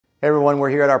Hey everyone, we're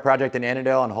here at our project in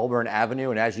Annandale on Holborn Avenue,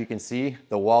 and as you can see,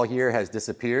 the wall here has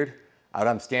disappeared. What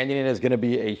I'm standing in is going to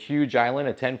be a huge island,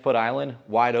 a 10-foot island,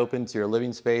 wide open to your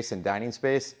living space and dining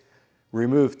space. We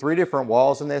removed 3 different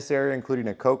walls in this area, including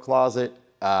a coat closet,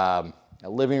 a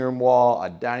living room wall, a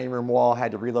dining room wall.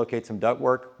 Had to relocate some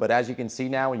ductwork, but as you can see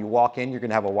now, when you walk in, you're going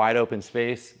to have a wide open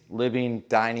space, living,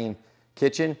 dining,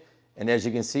 kitchen. And as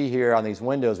you can see here on these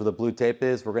windows where the blue tape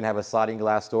is, we're going to have a sliding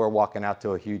glass door walking out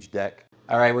to a huge deck.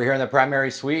 All right, we're here in the primary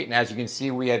suite, and as you can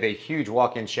see, we have a huge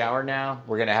walk-in shower now.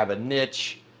 We're gonna have a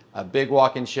niche, a big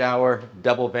walk-in shower,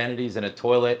 double vanities and a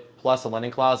toilet, plus a linen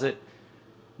closet.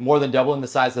 More than doubling the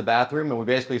size of the bathroom, and we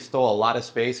basically stole a lot of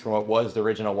space from what was the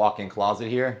original walk-in closet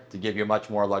here to give you a much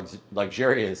more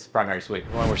luxurious primary suite.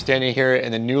 When we're standing here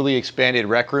in the newly expanded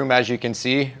rec room, as you can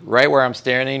see, right where I'm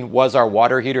standing was our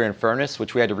water heater and furnace,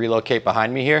 which we had to relocate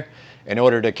behind me here in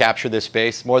order to capture this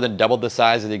space. More than doubled the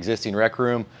size of the existing rec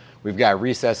room. We've got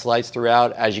recessed lights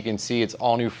throughout. As you can see, it's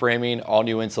all new framing, all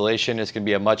new insulation. It's gonna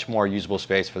be a much more usable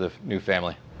space for the new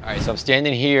family. All right, so I'm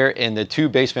standing here in the 2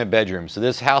 basement bedrooms. So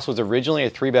this house was originally a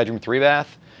 3-bedroom,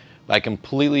 3-bath. By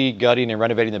completely gutting and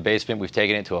renovating the basement, we've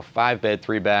taken it to a 5-bed,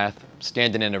 3-bath.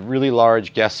 Standing in a really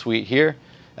large guest suite here.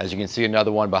 As you can see,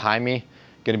 another one behind me.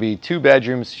 Gonna be 2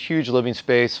 bedrooms, huge living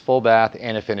space, full bath,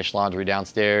 and a finished laundry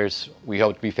downstairs. We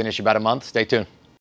hope to be finished in about a month. Stay tuned.